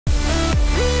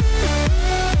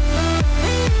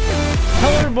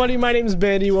everybody, my name is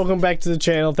Bandi. Welcome back to the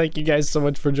channel. Thank you guys so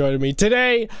much for joining me.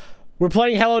 Today, we're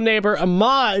playing Hello Neighbor, a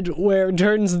mod where it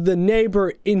turns the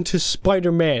neighbor into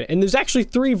Spider-Man. And there's actually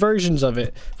 3 versions of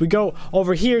it. If we go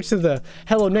over here to the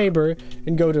Hello Neighbor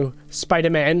and go to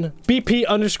Spider-Man,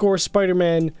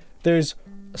 BP_Spider-Man, there's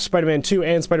Spider-Man 2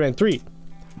 and Spider-Man 3.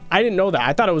 I didn't know that.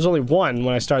 I thought it was only 1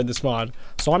 when I started this mod.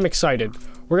 So I'm excited.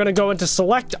 We're gonna go into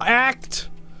Select Act.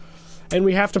 And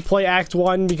we have to play Act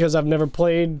 1 because I've never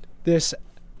played this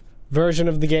version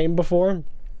of the game before.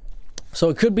 So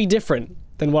it could be different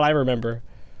than what I remember.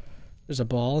 There's a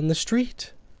ball in the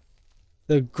street.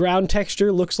 The ground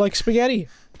texture looks like spaghetti.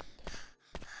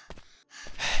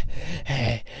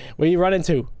 Hey, where you running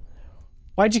to?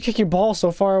 Why'd you kick your ball so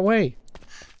far away?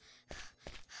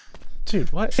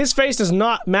 Dude, what? His face does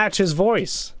not match his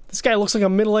voice. This guy looks like a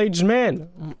middle-aged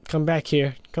man. Come back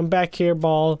here. Come back here,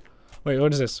 ball. Wait,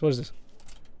 what is this? What is this?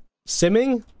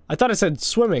 Simming? I thought it said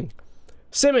swimming.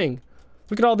 Simming!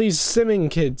 Look at all these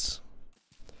simming kids.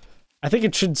 I think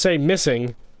it should say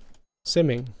missing.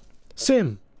 Simming.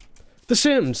 Sim! The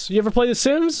Sims! You ever play The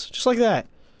Sims? Just like that.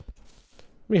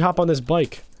 Let me hop on this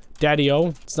bike.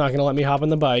 Daddy-o, it's not gonna let me hop on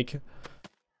the bike.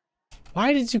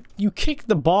 Why did you kick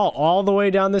the ball all the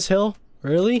way down this hill?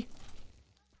 Really?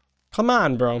 Come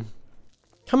on, bro.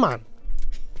 Come on.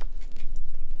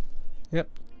 Yep.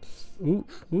 Ooh,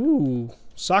 ooh.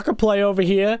 Soccer play over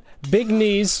here. Big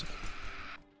knees.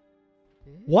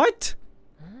 What?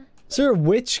 Is there a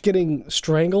witch getting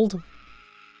strangled?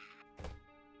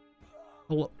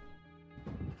 Hello?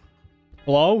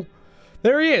 Hello?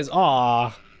 There he is.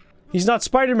 Aw. He's not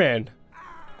Spider-Man.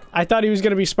 I thought he was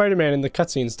gonna be Spider-Man in the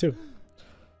cutscenes too.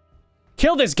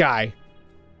 Kill this guy!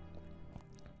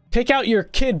 Take out your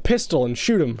kid pistol and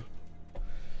shoot him.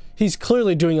 He's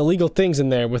clearly doing illegal things in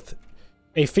there with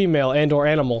a female and/or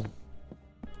animal.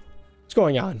 What's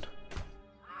going on?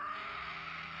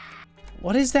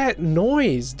 What is that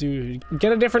noise, dude?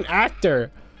 Get a different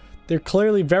actor. They're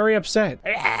clearly very upset.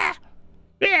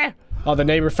 Oh, the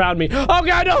neighbor found me. Oh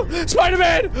god, no!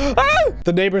 Spider-Man! Ah!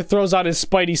 The neighbor throws on his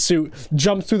Spidey suit,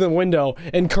 jumps through the window,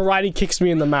 and karate kicks me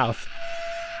in the mouth.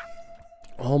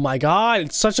 Oh my god,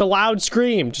 it's such a loud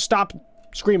scream. Just stop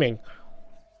screaming.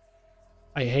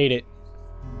 I hate it.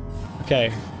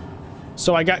 Okay.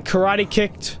 So I got karate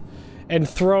kicked and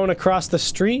thrown across the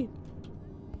street?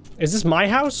 Is this my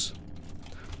house?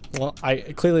 Well,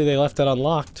 clearly they left that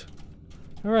unlocked.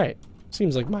 Alright.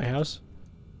 Seems like my house.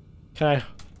 Can I...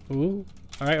 Ooh.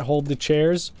 Alright, hold the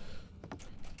chairs.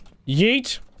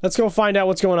 Yeet! Let's go find out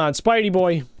what's going on. Spidey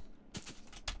boy!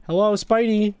 Hello,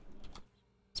 Spidey!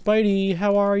 Spidey,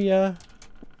 how are ya?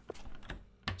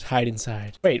 Let's hide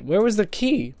inside. Wait, where was the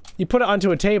key? You put it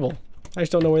onto a table. I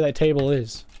just don't know where that table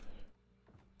is.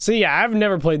 See, yeah, I've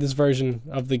never played this version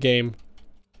of the game.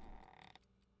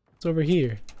 It's over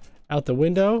here. Out the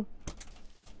window.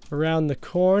 Around the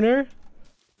corner.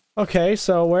 Okay,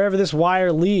 so wherever this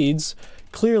wire leads,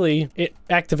 clearly it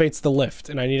activates the lift,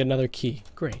 and I need another key.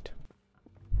 Great.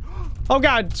 Oh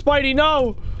god, Spidey,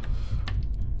 no!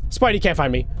 Spidey can't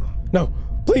find me. No,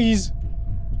 please!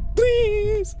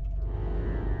 Please!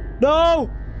 No!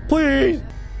 Please!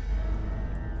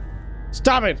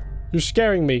 Stop it! You're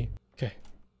scaring me. Okay.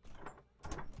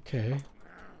 Okay.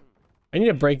 I need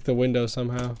to break the window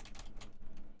somehow.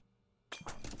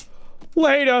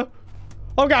 Later!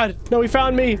 Oh god! No, he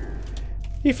found me!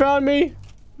 He found me!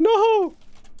 No!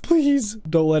 Please!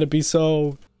 Don't let it be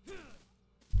so.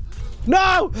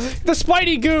 No! The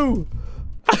Spidey goo!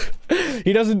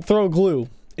 He doesn't throw glue.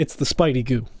 It's the Spidey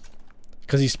goo.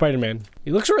 Because he's Spider-Man.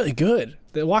 He looks really good.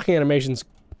 The walking animation's,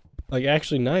 like,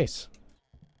 actually nice.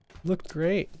 Looked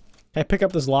great. Can I pick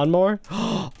up this lawnmower?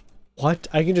 What?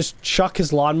 I can just chuck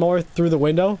his lawnmower through the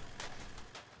window?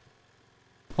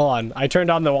 Hold on. I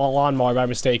turned on the lawnmower by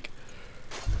mistake.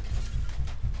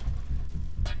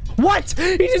 What?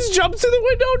 He just jumped to the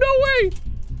window? No way!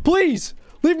 Please!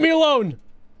 Leave me alone!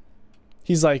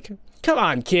 He's like, come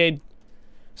on, kid.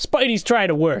 Spidey's trying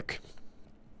to work.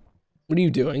 What are you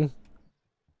doing?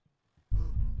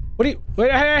 What are you-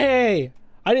 Wait, hey!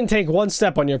 I didn't take one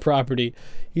step on your property.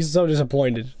 He's so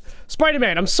disappointed.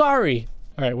 Spider-Man, I'm sorry!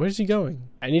 Alright, where's he going?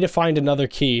 I need to find another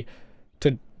key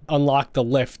to unlock the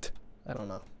lift. I don't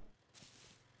know.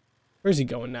 Where's he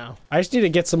going now? I just need to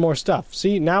get some more stuff.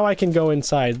 See, now I can go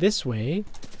inside this way.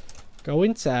 Go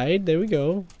inside. There we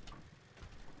go.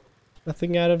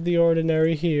 Nothing out of the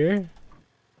ordinary here.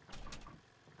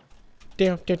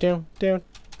 Down, down, down, down.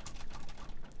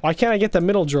 Why can't I get the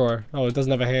middle drawer? Oh, it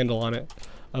doesn't have a handle on it.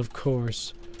 Of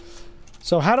course.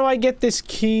 So how do I get this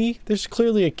key? There's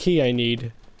clearly a key I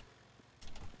need.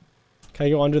 Can I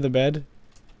go under the bed?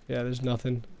 Yeah, there's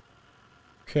nothing.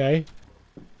 Okay.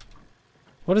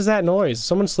 What is that noise?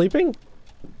 Someone sleeping?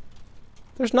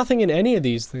 There's nothing in any of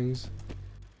these things.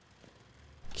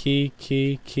 Key,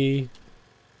 key, key.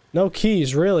 No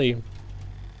keys, really.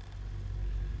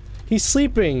 He's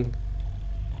sleeping.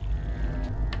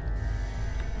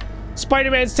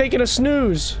 Spider-Man's taking a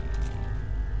snooze.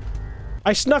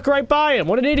 I snuck right by him.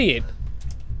 What an idiot.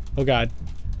 Oh god.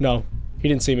 No. He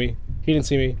didn't see me. He didn't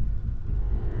see me.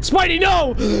 Spidey,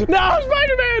 no! No,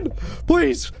 Spider-Man!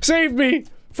 Please, save me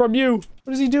from you.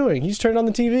 What is he doing? He's turned on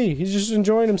the TV. He's just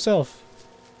enjoying himself.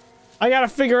 I gotta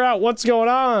figure out what's going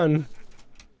on.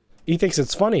 He thinks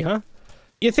it's funny, huh?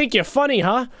 You think you're funny,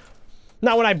 huh?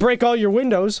 Not when I break all your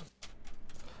windows.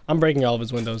 I'm breaking all of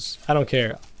his windows. I don't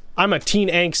care. I'm a teen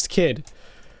angst kid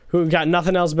who got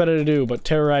nothing else better to do but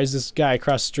terrorize this guy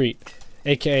across the street,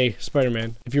 aka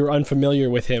Spider-Man. If you're unfamiliar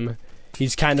with him,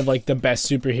 he's kind of like the best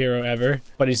superhero ever,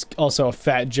 but he's also a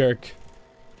fat jerk.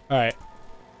 Alright.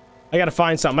 I gotta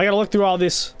find something. I gotta look through all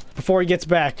this before he gets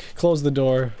back. Close the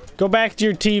door. Go back to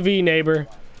your TV, neighbor.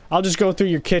 I'll just go through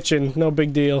your kitchen. No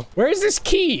big deal. Where is this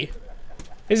key?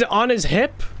 Is it on his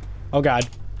hip? Oh god.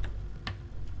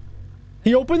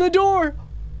 He opened the door!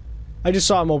 I just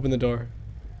saw him open the door.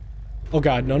 Oh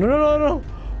god, no, no, no, no, no.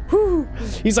 Whew.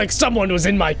 He's like, someone was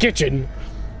in my kitchen.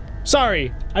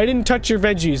 Sorry, I didn't touch your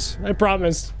veggies. I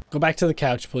promise. Go back to the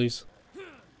couch, please.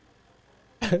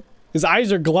 His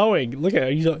eyes are glowing. Look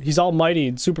at him. He's almighty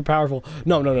and super powerful.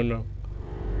 No, no, no, no.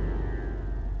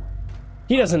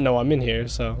 He doesn't know I'm in here,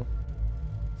 so...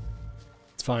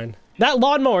 it's fine. That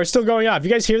lawnmower is still going off. You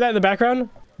guys hear that in the background?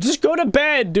 Just go to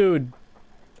bed, dude.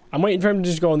 I'm waiting for him to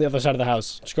just go on the other side of the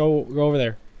house. Just go over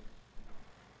there.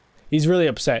 He's really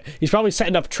upset. He's probably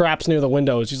setting up traps near the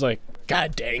windows. He's like,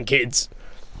 God dang kids.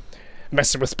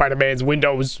 Messing with Spider-Man's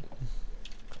windows.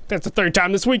 That's the third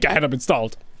time this week I had them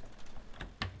installed.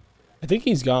 I think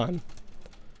he's gone.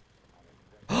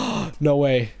 No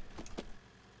way.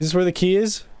 Is this where the key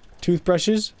is?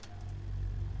 Toothbrushes?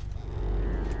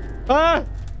 Ah!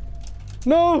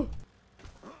 No!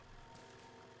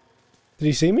 Did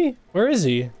he see me? Where is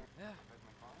he?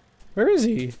 Where is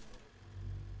he?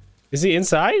 Is he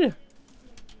inside?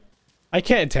 I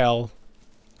can't tell.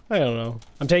 I don't know.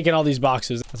 I'm taking all these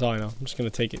boxes. That's all I know. I'm just gonna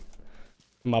take it.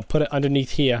 I'm gonna put it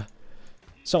underneath here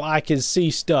so I can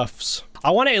see stuffs.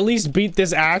 I want to at least beat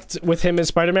this act with him as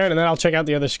Spider-Man, and then I'll check out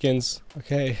the other skins.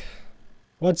 Okay.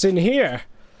 What's in here?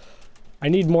 I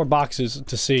need more boxes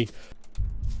to see.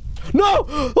 No!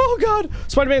 Oh god!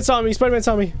 Spider-Man saw me. Spider-Man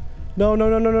saw me. No, no,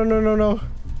 no, no, no, no, no, no.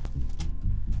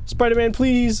 Spider-Man,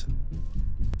 please.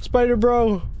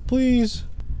 Spider-Bro, please.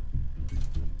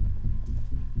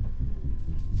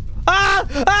 Ah!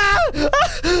 Ah!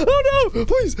 Ah! Oh no!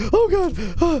 Please!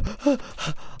 Oh god!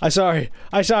 I'm sorry.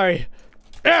 I'm sorry.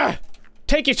 Ah!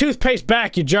 Take your toothpaste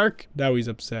back, you jerk! Now he's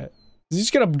upset. Is he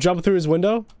just gonna jump through his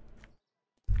window?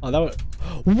 Oh, that was...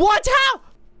 What? How?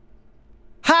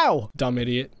 How? Dumb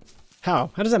idiot.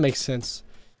 How? How does that make sense?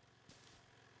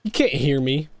 You can't hear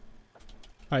me.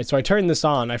 Alright, so I turned this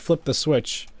on. I flipped the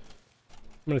switch.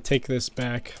 I'm gonna take this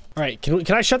back. Alright,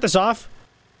 can I shut this off?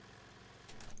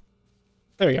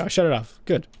 There we go. I shut it off.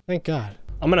 Good. Thank God.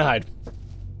 I'm gonna hide.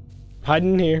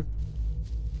 Hiding in here.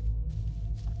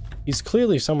 He's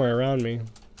clearly somewhere around me.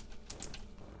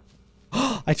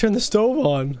 I turned the stove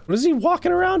on. What is he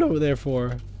walking around over there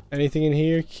for? Anything in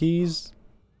here? Keys?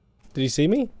 Did he see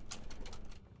me?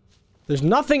 There's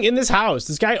nothing in this house.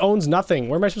 This guy owns nothing.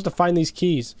 Where am I supposed to find these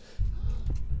keys?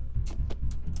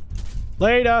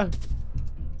 Later.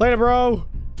 Later, bro.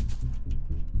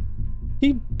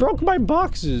 He broke my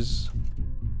boxes.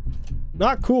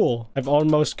 Not cool. I've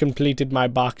almost completed my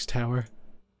box tower.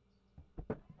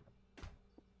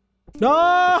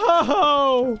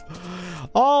 No!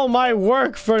 All my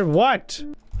work for what?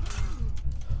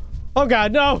 Oh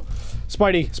god, no!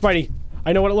 Spidey, Spidey.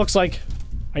 I know what it looks like.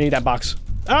 I need that box.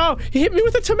 Oh, he hit me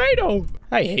with a tomato!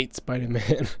 I hate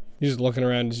Spider-Man. He's just looking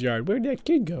around his yard. Where'd that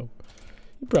kid go?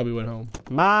 He probably went home.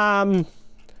 Mom!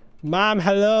 Mom,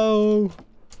 hello?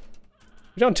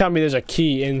 Don't tell me there's a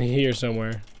key in here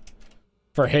somewhere.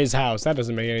 For his house. That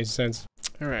doesn't make any sense.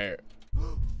 Alright.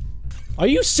 Are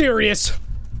you serious?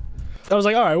 I was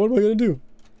like, alright, what am I gonna do?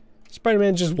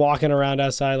 Spider-Man just walking around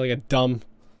outside like a dumb.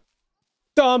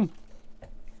 Go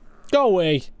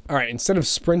away. Alright, instead of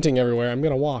sprinting everywhere, I'm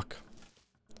gonna walk.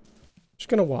 Just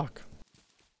gonna walk.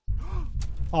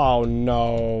 Oh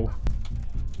no.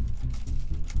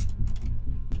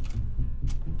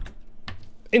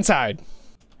 Inside.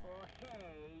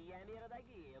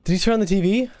 Did he turn on the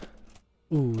TV?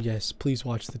 Ooh, yes, please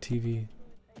watch the TV.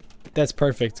 That's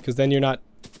perfect, because then you're not...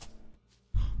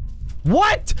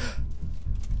 What?!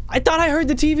 I thought I heard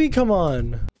the TV come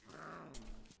on.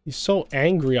 He's so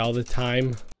angry all the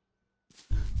time.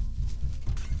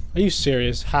 Are you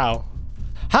serious? How?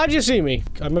 How'd you see me?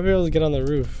 I might be able to get on the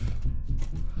roof.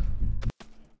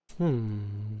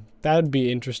 That'd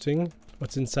be interesting.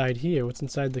 What's inside here? What's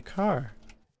inside the car?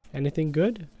 Anything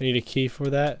good? I need a key for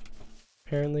that,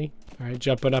 apparently. Alright,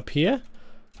 jumping up here.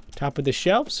 Top of the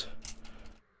shelves.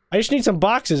 I just need some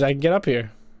boxes I can get up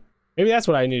here. Maybe that's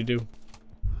what I need to do.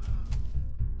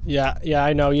 Yeah,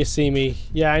 I know. You see me.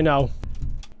 Yeah, I know.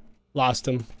 Lost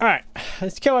him. Alright,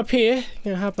 let's go up here.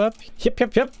 Gonna hop up.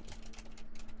 Yep.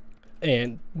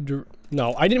 And...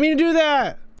 no, I didn't mean to do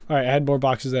that! Alright, I had more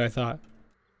boxes than I thought.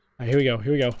 Alright, here we go.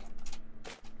 Here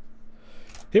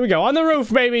we go. On the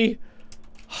roof, baby!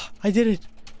 I did it.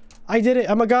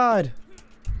 I'm a god.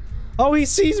 Oh, he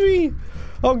sees me!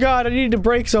 Oh god, I need to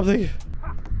break something.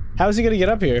 How is he gonna get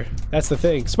up here? That's the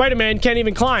thing. Spider-Man can't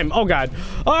even climb. Oh god.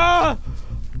 Ah!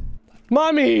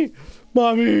 Mommy!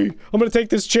 I'm gonna take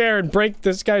this chair and break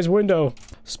this guy's window.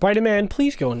 Spider-Man,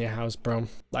 please go in your house, bro.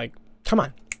 Like, come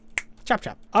on. Chop.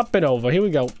 Up and over. Here we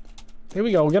go.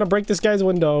 We're gonna break this guy's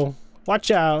window.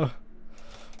 Watch out.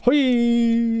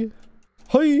 Hoi!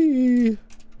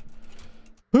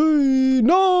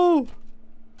 No!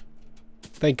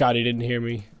 Thank God he didn't hear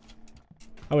me.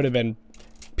 I would have been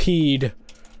peed.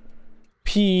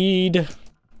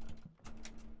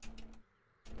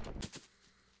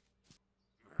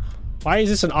 Why is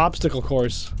this an obstacle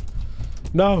course?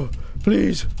 No,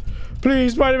 please,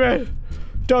 Spider-Man,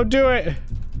 don't do it.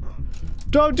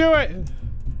 Don't do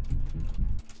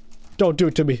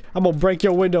it to me. I'm gonna break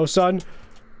your window, son.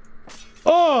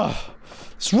 Oh,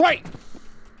 that's right.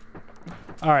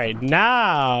 All right,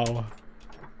 now.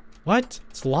 What?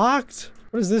 It's locked?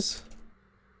 What is this?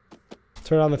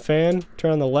 Turn on the fan,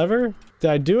 turn on the lever.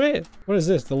 Did I do it? What is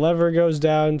this? The lever goes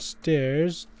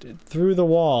downstairs through the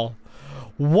wall.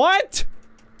 What?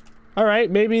 All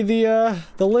right, maybe the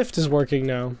lift is working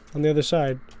now on the other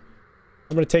side.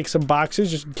 I'm gonna take some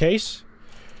boxes just in case.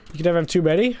 You can never have too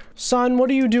many. Son, what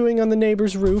are you doing on the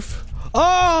neighbor's roof?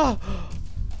 Oh!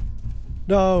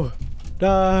 No.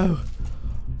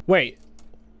 Wait.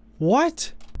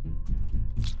 What?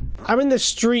 I'm in the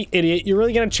street, idiot. You're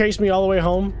really gonna chase me all the way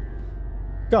home?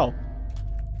 Go.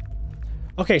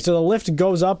 Okay, so the lift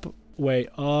goes up. Wait.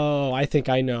 Oh, I think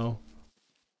I know.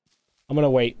 I'm gonna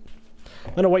wait.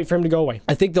 I'm gonna wait for him to go away.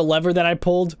 I think the lever that I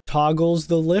pulled toggles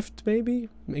the lift, maybe?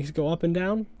 Makes it go up and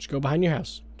down. Just go behind your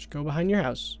house.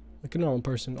 Like a normal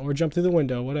person. Or jump through the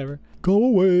window, whatever. Go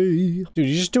away. Dude,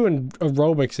 he's just doing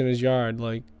aerobics in his yard.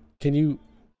 Like, can you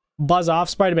buzz off,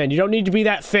 Spider-Man? You don't need to be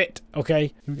that fit,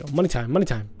 okay? Here we go. Money time.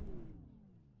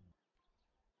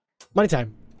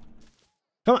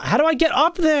 Come on, how do I get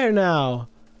up there now?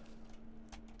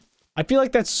 I feel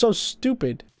like that's so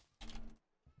stupid.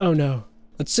 Oh no.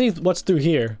 Let's see what's through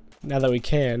here, now that we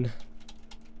can.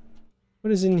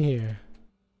 What is in here?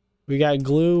 We got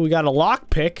glue, we got a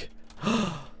lockpick.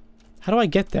 How do I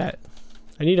get that?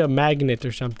 I need a magnet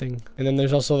or something. And then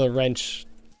there's also the wrench.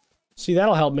 See,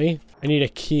 that'll help me. I need a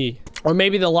key. Or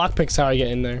maybe the lockpick's how I get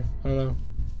in there. I don't know.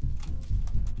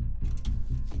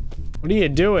 What are you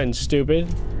doing, stupid?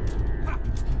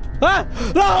 Ah!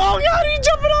 No! Oh god, he's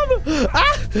jumping up!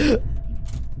 Ah!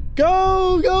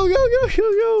 Go!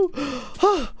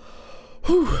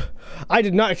 Whew. I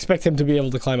did not expect him to be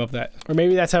able to climb up that. Or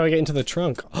maybe that's how I get into the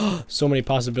trunk. So many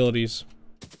possibilities.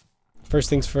 First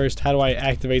things first, how do I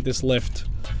activate this lift?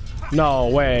 No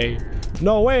way.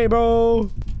 No way,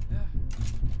 bro!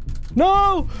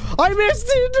 No! I missed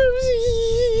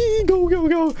it!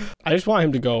 Go! I just want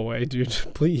him to go away, dude.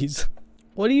 Please.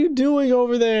 What are you doing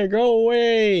over there? Go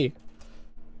away!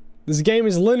 This game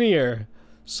is linear.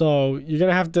 So, you're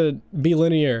gonna have to be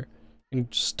linear. And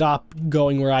stop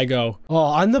going where I go. Oh,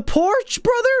 on the porch,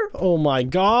 brother? Oh my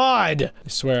god! I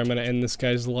swear I'm gonna end this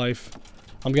guy's life.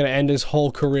 I'm gonna end his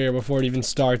whole career before it even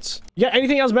starts. You got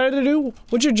anything else better to do?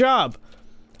 What's your job?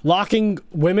 Locking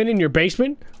women in your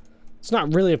basement? It's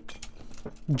not really a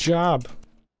job.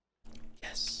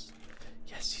 Yes.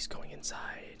 Yes, he's going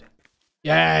inside.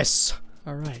 Yes!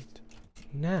 Alright.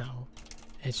 Now,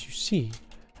 as you see,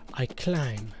 I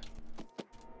climb.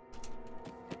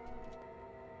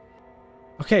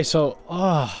 Okay, so,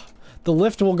 the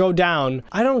lift will go down.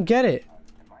 I don't get it.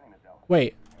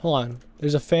 Wait, hold on.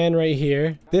 There's a fan right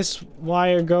here. This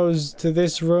wire goes to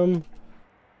this room.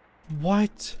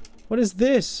 What? What is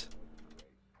this?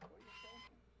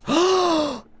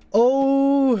 Oh!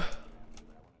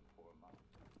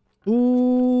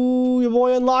 Ooh, your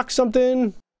boy unlocked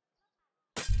something.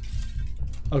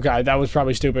 Okay, that was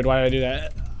probably stupid. Why did I do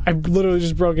that? I literally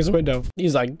just broke his window.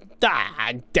 He's like,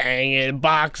 ah, dang it,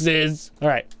 boxes. All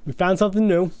right, we found something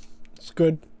new. It's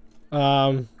good.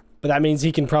 But that means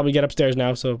he can probably get upstairs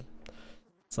now, so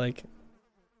it's like,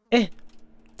 eh.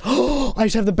 Oh, I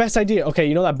just have the best idea. Okay,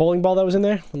 you know that bowling ball that was in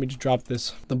there? Let me just drop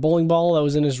this. The bowling ball that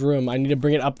was in his room. I need to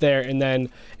bring it up there, and then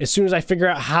as soon as I figure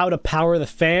out how to power the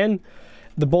fan,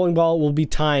 the bowling ball will be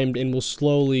timed and will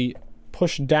slowly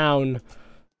push down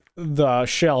the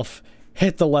shelf,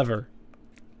 hit the lever.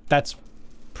 That's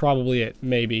probably it,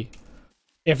 maybe.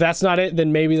 If that's not it,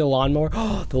 then maybe the lawnmower.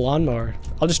 Oh, the lawnmower.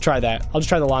 I'll just try that. I'll just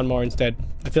try the lawnmower instead.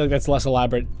 I feel like that's less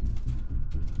elaborate.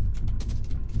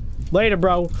 Later,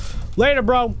 bro. Later,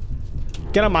 bro.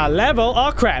 Get on my level.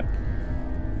 Oh, crap.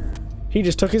 He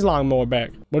just took his lawnmower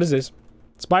back. What is this?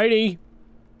 Spidey.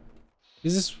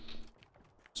 Is this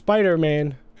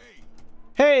Spider-Man?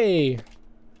 Hey.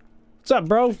 What's up,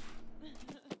 bro?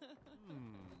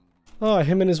 Oh,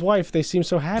 him and his wife, they seem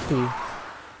so happy.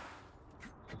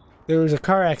 There was a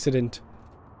car accident.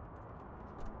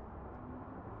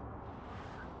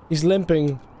 He's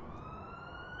limping.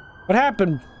 What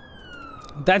happened?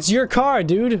 That's your car,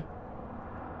 dude.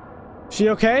 She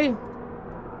okay?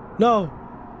 No.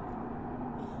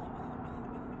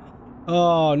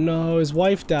 Oh no, his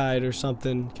wife died or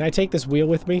something. Can I take this wheel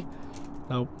with me?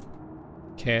 Nope.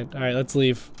 Can't. Alright, let's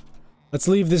leave. Let's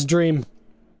leave this dream.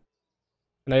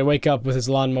 And I wake up with his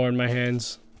lawnmower in my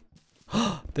hands.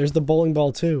 There's the bowling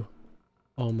ball too.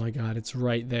 Oh my god, it's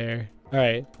right there.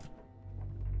 Alright.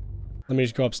 Let me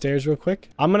just go upstairs real quick.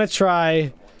 I'm gonna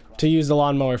try to use the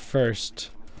lawnmower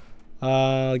first.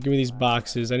 Give me these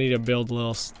boxes. I need to build a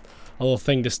little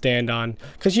thing to stand on.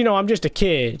 Cause you know, I'm just a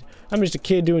kid. I'm just a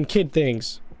kid doing kid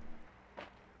things.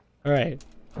 Alright.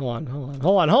 Hold on, hold on,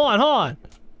 hold on, hold on, hold on!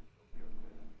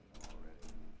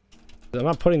 I'm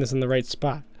not putting this in the right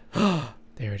spot.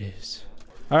 There it is.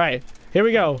 Alright, here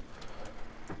we go.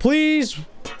 Please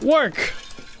work!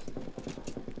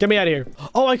 Get me out of here.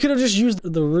 Oh, I could have just used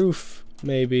the roof,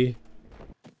 maybe.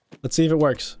 Let's see if it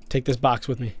works. Take this box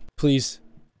with me. Please.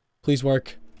 Please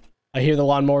work. I hear the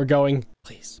lawnmower going.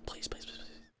 Please, please, please, please,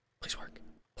 please. Please work.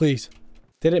 Please.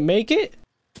 Did it make it?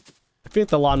 I feel like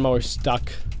the lawnmower's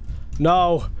stuck.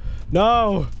 No.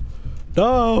 No.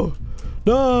 No.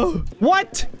 No.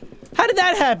 What? How did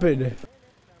that happen?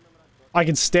 I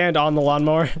can stand on the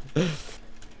lawnmower.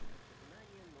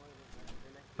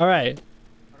 Alright.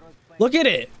 Look at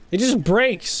it. It just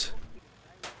breaks.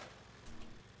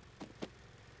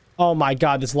 Oh my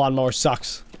god, this lawnmower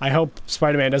sucks. I hope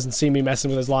Spider-Man doesn't see me messing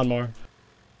with his lawnmower.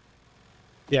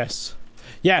 Yes.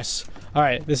 Yes!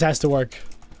 Alright, this has to work.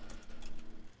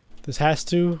 This has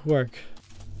to work.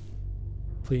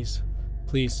 Please.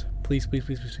 Please. Please, please,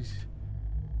 please, please, please.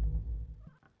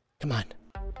 Come on.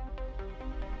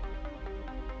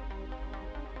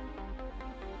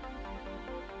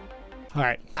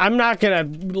 Alright. I'm not gonna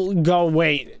go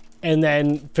wait and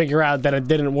then figure out that it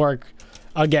didn't work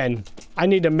again. I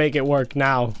need to make it work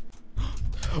now.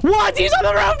 What? He's on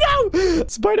the roof now!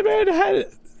 Spider-Man had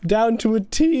it down to a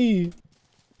T.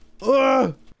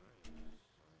 Ugh.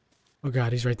 Oh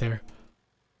god, he's right there.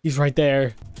 He's right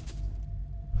there.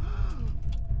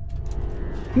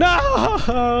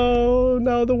 No!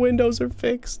 No, the windows are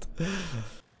fixed.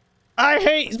 I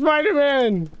hate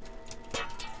Spider-Man!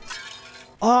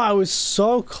 Oh, I was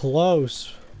so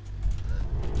close.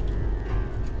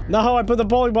 No, I put the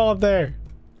bowling ball up there.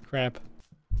 Crap.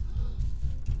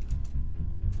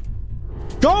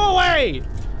 Go away!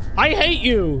 I hate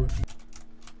you!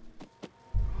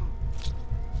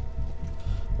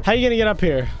 How you gonna get up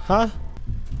here, huh?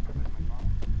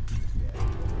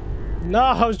 No,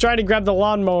 I was trying to grab the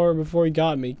lawnmower before he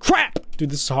got me. Crap!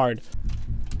 Dude, this is hard.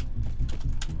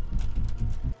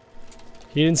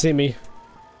 He didn't see me.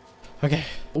 Okay.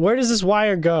 Where does this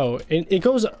wire go? It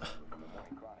goes...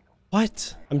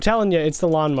 What? I'm telling you, it's the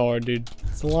lawnmower, dude.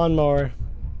 It's the lawnmower.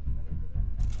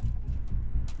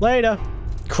 Later.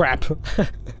 Crap.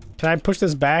 Can I push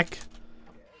this back?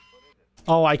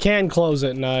 Oh, I can close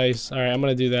it. Nice. Alright, I'm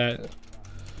gonna do that.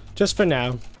 Just for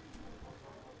now.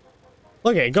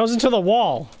 Look, it goes into the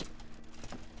wall.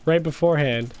 Right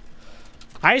beforehand.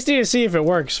 I just need to see if it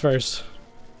works first.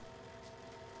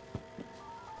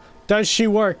 Does she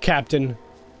work, Captain?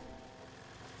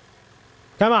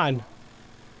 Come on.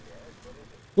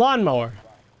 Lawnmower.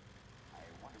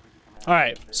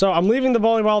 Alright, so I'm leaving the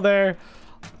bowling ball there.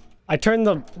 I turned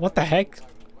the... What the heck?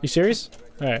 You serious?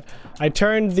 Alright. I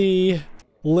turned the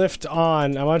lift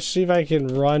on. I want to see if I can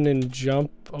run and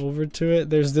jump over to it.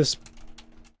 There's this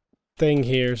thing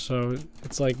here, so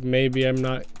it's like maybe I'm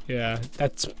not... Yeah,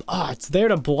 that's... Ah, it's there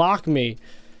to block me.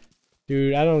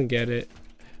 Dude, I don't get it.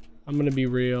 I'm gonna be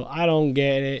real. I don't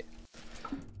get it.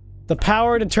 The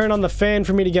power to turn on the fan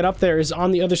for me to get up there is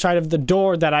on the other side of the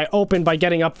door that I opened by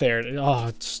getting up there. Oh,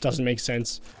 it just doesn't make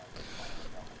sense.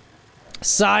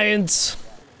 Science.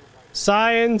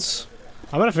 Science.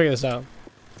 I'm gonna figure this out.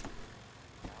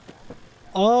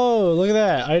 Oh, look at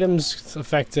that. Items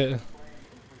affected.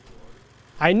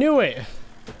 I knew it.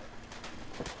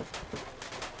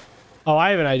 Oh,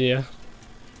 I have an idea.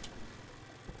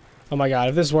 Oh my god,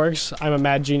 if this works, I'm a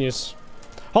mad genius.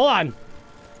 Hold on!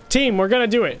 Team, we're gonna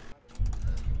do it.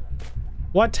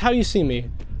 What? How do you see me?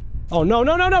 Oh, no,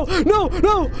 no, no, no! No,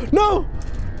 no, no!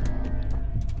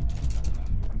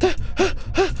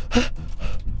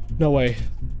 No way.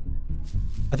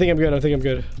 I think I'm good, I think I'm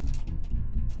good.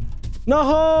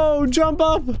 No! Jump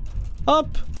up!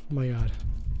 Up! Oh my god.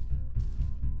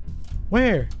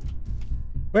 Where?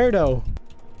 Where though?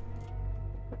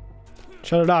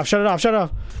 Shut it off, shut it off, shut it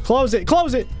off! Close it,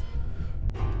 close it!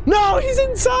 No, he's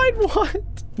inside,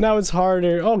 what? Now it's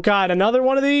harder. Oh god, another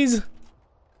one of these?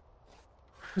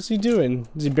 What's he doing?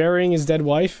 Is he burying his dead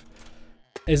wife?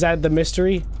 Is that the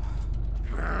mystery?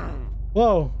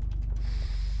 Whoa.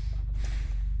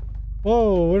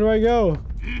 Whoa, where do I go?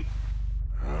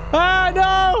 Ah,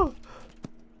 no!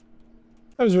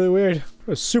 That was really weird. That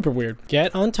was super weird.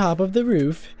 Get on top of the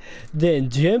roof, then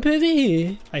jump over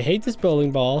here. I hate this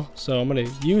bowling ball, so I'm gonna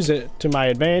use it to my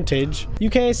advantage. You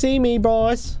can't see me,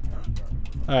 boss.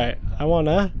 Alright, I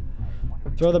wanna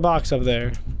throw the box up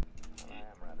there.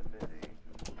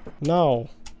 No.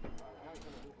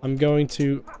 I'm going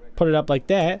to put it up like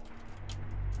that.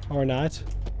 Or not.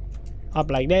 Up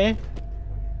like that.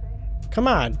 Come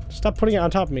on. Stop putting it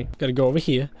on top of me. Gotta go over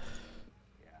here.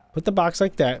 Put the box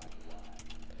like that.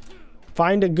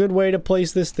 Find a good way to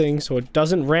place this thing so it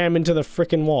doesn't ram into the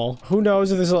frickin' wall. Who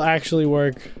knows if this will actually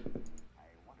work.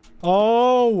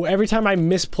 Oh, every time I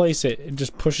misplace it, it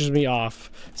just pushes me off.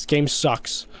 This game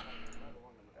sucks.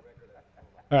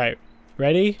 Alright.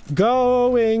 Ready?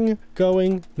 Going.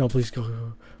 Going. No, please go.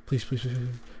 Go. Please, please, please.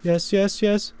 Yes, yes,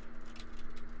 yes.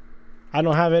 I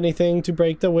don't have anything to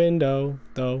break the window,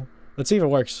 though. Let's see if it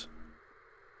works.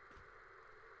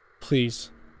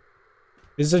 Please.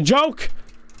 This is a joke!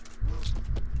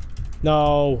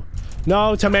 No.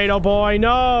 No, tomato boy,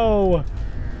 no!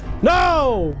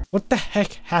 No! What the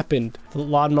heck happened? The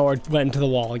lawnmower went into the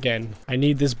wall again. I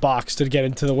need this box to get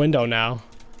into the window now.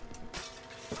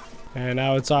 And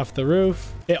now it's off the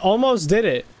roof. It almost did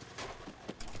it.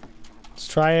 Let's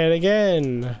try it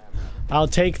again. I'll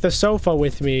take the sofa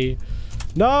with me.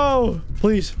 No!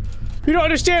 Please. You don't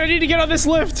understand. I need to get on this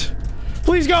lift.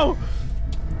 Please go.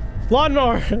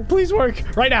 Lawnmower. Please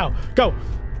work. Right now. Go.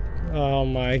 Oh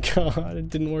my god. It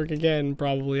didn't work again.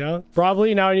 Probably, huh?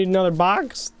 Probably. Now I need another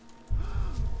box.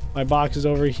 My box is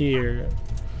over here.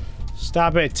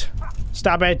 Stop it.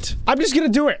 Stop it. I'm just gonna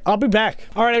do it. I'll be back.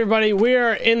 All right, everybody. We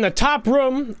are in the top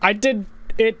room. I did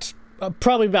it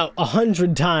probably about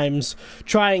 100 times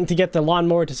trying to get the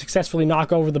lawnmower to successfully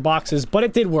knock over the boxes, but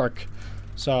it did work.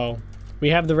 So we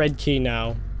have the red key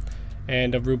now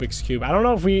and a Rubik's Cube. I don't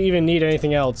know if we even need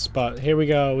anything else, but here we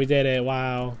go. We did it.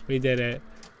 Wow. We did it.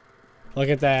 Look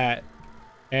at that.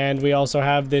 And we also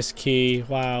have this key.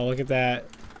 Wow. Look at that.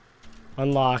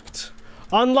 Unlocked.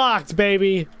 Unlocked,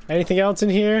 baby. Anything else in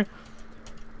here?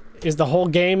 Is the whole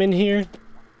game in here?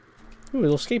 Ooh, a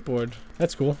little skateboard.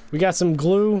 That's cool. We got some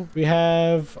glue. We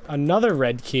have another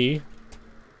red key.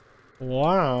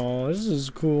 Wow, this is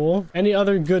cool. Any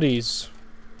other goodies?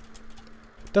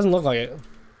 Doesn't look like it.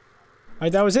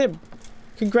 Alright, that was it.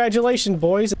 Congratulations,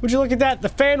 boys. Would you look at that? The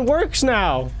fan works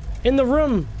now. In the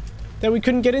room that we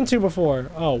couldn't get into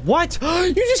before. Oh, what?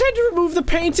 You just had to remove the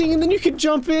painting and then you could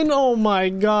jump in? Oh my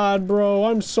god, bro.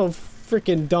 I'm so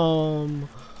freaking dumb.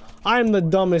 I'm the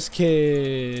dumbest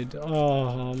kid.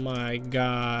 Oh my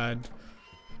god.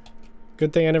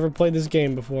 Good thing I never played this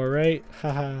game before, right?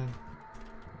 Haha.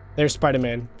 There's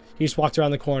Spider-Man. He just walked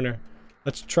around the corner.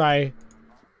 Let's try.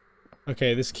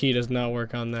 Okay, this key does not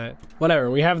work on that.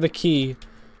 Whatever, we have the key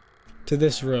to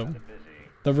this room.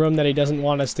 The room that he doesn't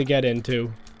want us to get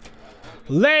into.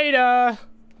 Later!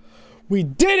 We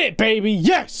did it, baby!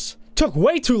 Yes! Took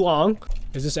way too long.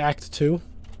 Is this Act 2?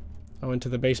 Oh, into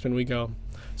the basement we go.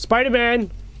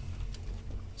 Spider-Man!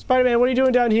 Spider-Man, what are you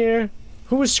doing down here?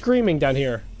 Who was screaming down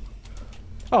here?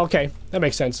 Oh, okay. That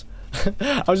makes sense.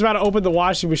 I was about to open the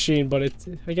washing machine, but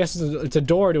I guess it's a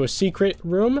door to a secret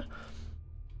room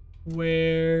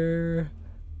where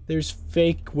there's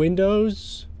fake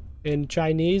windows in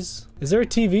Chinese. Is there a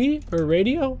TV or a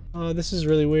radio? Oh, this is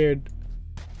really weird.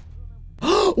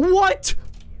 What?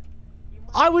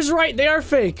 I was right. They are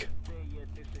fake.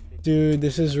 Dude,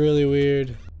 this is really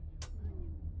weird.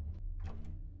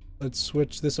 Let's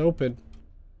switch this open.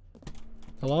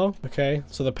 Hello? Okay,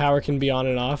 so the power can be on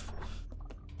and off.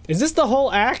 Is this the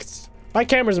whole act? My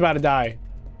camera's about to die.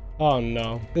 Oh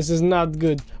no, this is not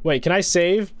good. Wait, can I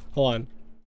save? Hold on.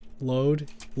 Load,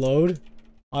 load,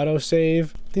 auto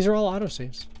save. These are all auto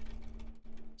saves.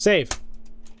 Save.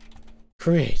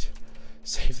 Create.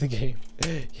 Save the game.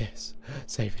 Yes,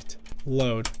 save it.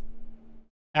 Load.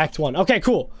 Act 1. Okay,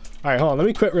 cool. All right, hold on. Let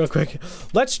me quit real quick.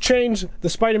 Let's change the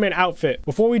Spider-Man outfit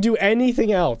before we do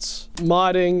anything else.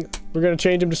 Modding. We're gonna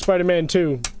change him to Spider-Man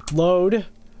 2. Load.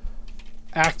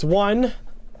 Act 1.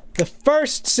 The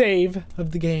first save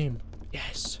of the game.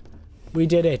 Yes, we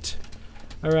did it.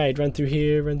 All right, run through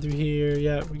here, run through here.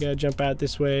 Yeah, we gotta jump out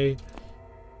this way.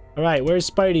 All right, where's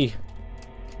Spidey?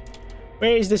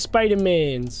 Where's the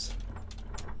Spider-Mans?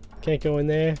 Can't go in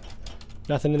there.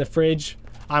 Nothing in the fridge.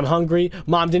 I'm hungry.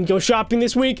 Mom didn't go shopping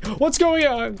this week. What's going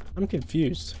on? I'm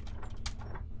confused.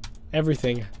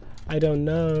 Everything. I don't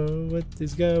know what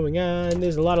is going on.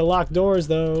 There's a lot of locked doors,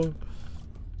 though.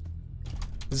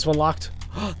 Is this one locked?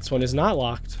 This one is not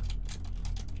locked.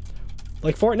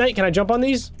 Like Fortnite? Can I jump on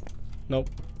these? Nope.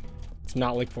 It's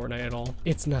not like Fortnite at all.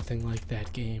 It's nothing like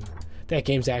that game. That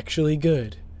game's actually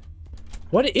good.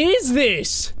 What is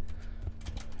this?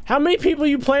 How many people are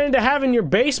you planning to have in your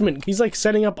basement? He's like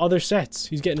setting up other sets.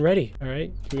 He's getting ready. All right,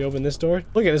 can we open this door?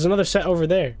 Look, there's another set over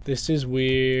there. This is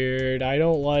weird. I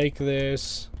don't like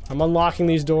this. I'm unlocking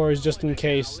these doors just in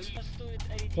case.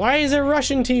 Why is there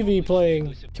Russian TV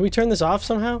playing? Can we turn this off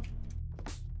somehow?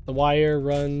 The wire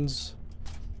runs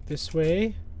this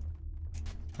way.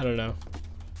 I don't know.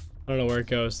 I don't know where it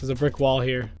goes. There's a brick wall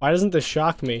here. Why doesn't this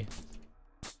shock me?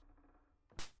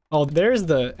 Oh, there's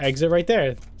the exit right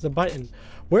there. There's a button.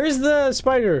 Where's the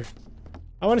spider?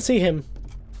 I want to see him.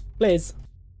 Please.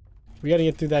 We gotta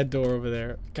get through that door over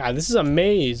there. God, this is a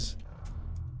maze.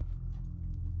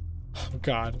 Oh,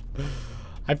 God.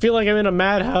 I feel like I'm in a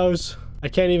madhouse. I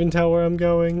can't even tell where I'm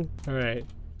going. All right.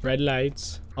 Red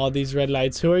lights. All these red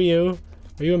lights. Who are you?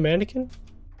 Are you a mannequin?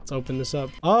 Let's open this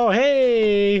up. Oh,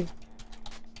 hey.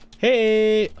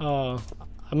 Hey. Oh,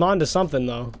 I'm on to something,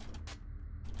 though.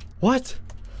 What?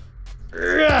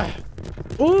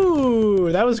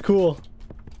 Ooh, that was cool.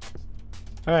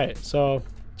 All right, so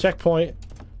checkpoint.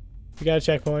 We got a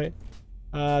checkpoint.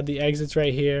 The exit's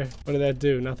right here. What did that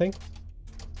do? Nothing?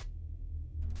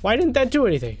 Why didn't that do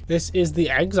anything? This is the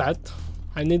exit.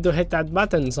 I need to hit that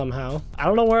button somehow. I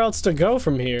don't know where else to go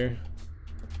from here.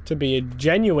 To be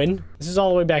genuine. This is all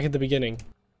the way back at the beginning.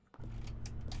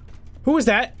 Who was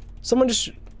that? Someone just...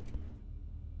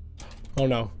 Oh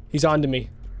no, he's on to me.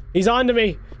 He's on to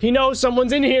me. He knows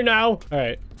someone's in here now. All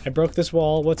right, I broke this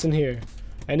wall. What's in here?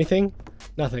 Anything?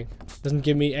 Nothing. Doesn't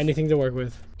give me anything to work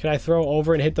with. Can I throw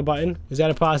over and hit the button? Is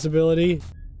that a possibility?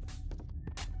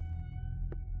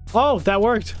 Oh, that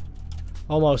worked.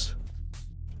 Almost.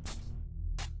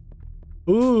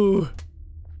 Ooh.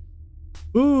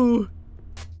 Ooh.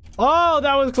 Oh,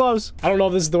 that was close. I don't know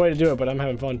if this is the way to do it, but I'm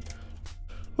having fun.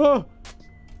 Oh,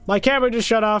 my camera just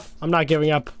shut off. I'm not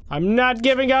giving up. I'm not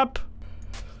giving up.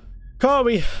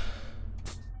 Kobe.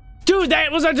 Dude,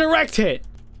 that was a direct hit.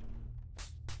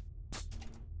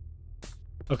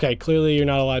 Okay, clearly you're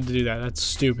not allowed to do that. That's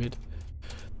stupid.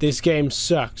 This game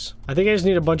sucks. I think I just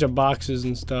need a bunch of boxes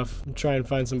and stuff. I'm trying to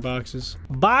find some boxes.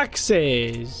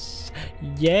 Boxes!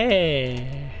 Yeah!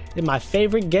 In my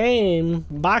favorite game.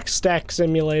 Box stack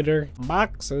simulator.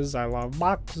 Boxes. I love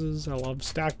boxes. I love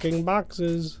stacking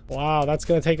boxes. Wow, that's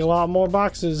gonna take a lot more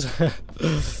boxes.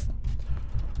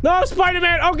 No,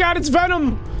 Spider-Man! Oh god, it's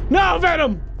Venom! No,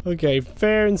 Venom! Okay,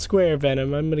 fair and square,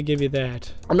 Venom. I'm gonna give you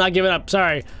that. I'm not giving up,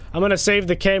 sorry. I'm gonna save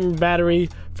the camera battery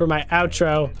for my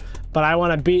outro, but I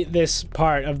want to beat this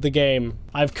part of the game.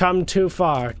 I've come too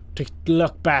far to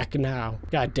look back now.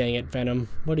 God dang it, Venom.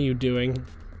 What are you doing?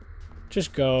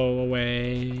 Just go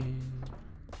away.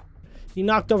 You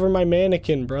knocked over my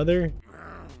mannequin, brother.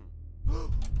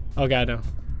 Oh god, no.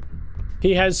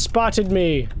 He has spotted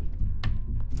me.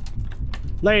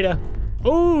 Later.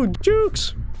 Ooh,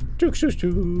 jukes. Jukes, jukes,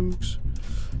 jukes.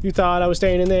 You thought I was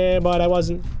staying in there, but I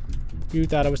wasn't. You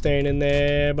thought I was staying in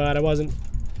there, but I wasn't.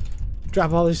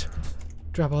 Drop all these.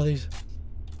 Drop all these.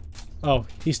 Oh,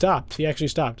 he stopped. He actually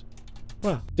stopped.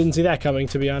 Well, didn't see that coming,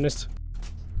 to be honest.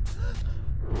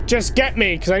 Just get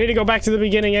me, because I need to go back to the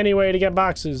beginning anyway to get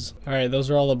boxes. Alright,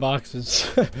 those are all the boxes.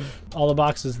 All the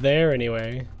boxes there,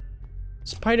 anyway.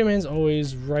 Spider-Man's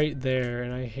always right there,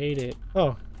 and I hate it.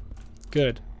 Oh,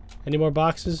 good. Any more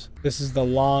boxes? This is the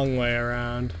long way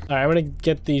around. Alright, I'm gonna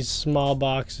get these small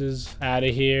boxes out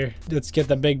of here. Let's get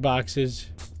the big boxes.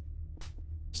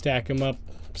 Stack them up.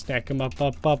 Stack them up,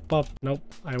 up. Nope,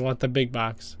 I want the big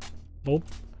box. Boop.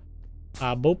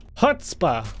 Boop.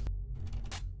 Chutzpah!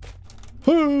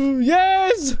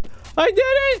 Yes! I did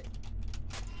it!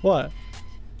 What?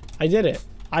 I did it.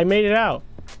 I made it out.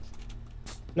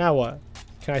 Now what?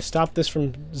 Can I stop this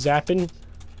from zapping?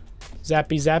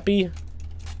 Zappy zappy?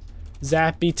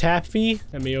 Zappy tappy?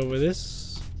 Let me over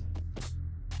this.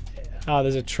 Oh,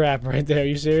 there's a trap right there. Are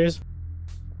you serious?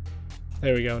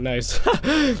 There we go. Nice.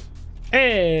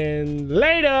 And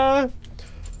later!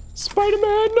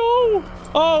 Spider-Man, no!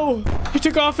 Oh! He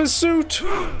took off his suit!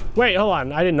 Wait, hold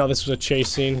on. I didn't know this was a chase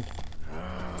scene.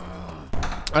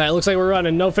 Alright, looks like we're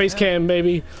running. No face cam,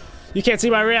 baby. You can't see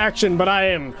my reaction, but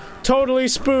I am totally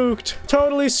spooked.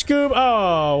 Totally scoop.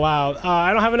 Oh, wow.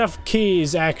 I don't have enough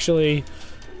keys, actually.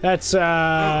 That's,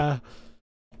 I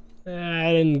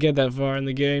didn't get that far in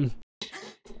the game.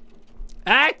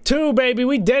 Act 2, baby,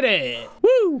 we did it!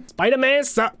 Woo! Spider-Man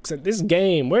sucks at this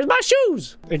game. Where's my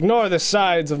shoes? Ignore the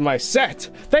sides of my set.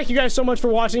 Thank you guys so much for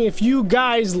watching. If you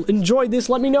guys enjoyed this,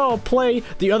 let me know. I'll play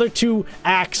the other 2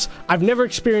 acts. I've never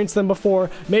experienced them before.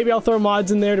 Maybe I'll throw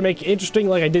mods in there to make it interesting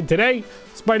like I did today.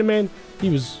 Spider-Man, he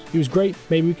was great.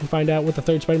 Maybe we can find out what the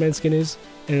 3rd Spider-Man skin is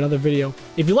in another video.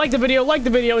 If you liked the video, like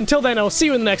the video. Until then, I'll see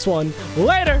you in the next one.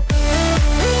 Later!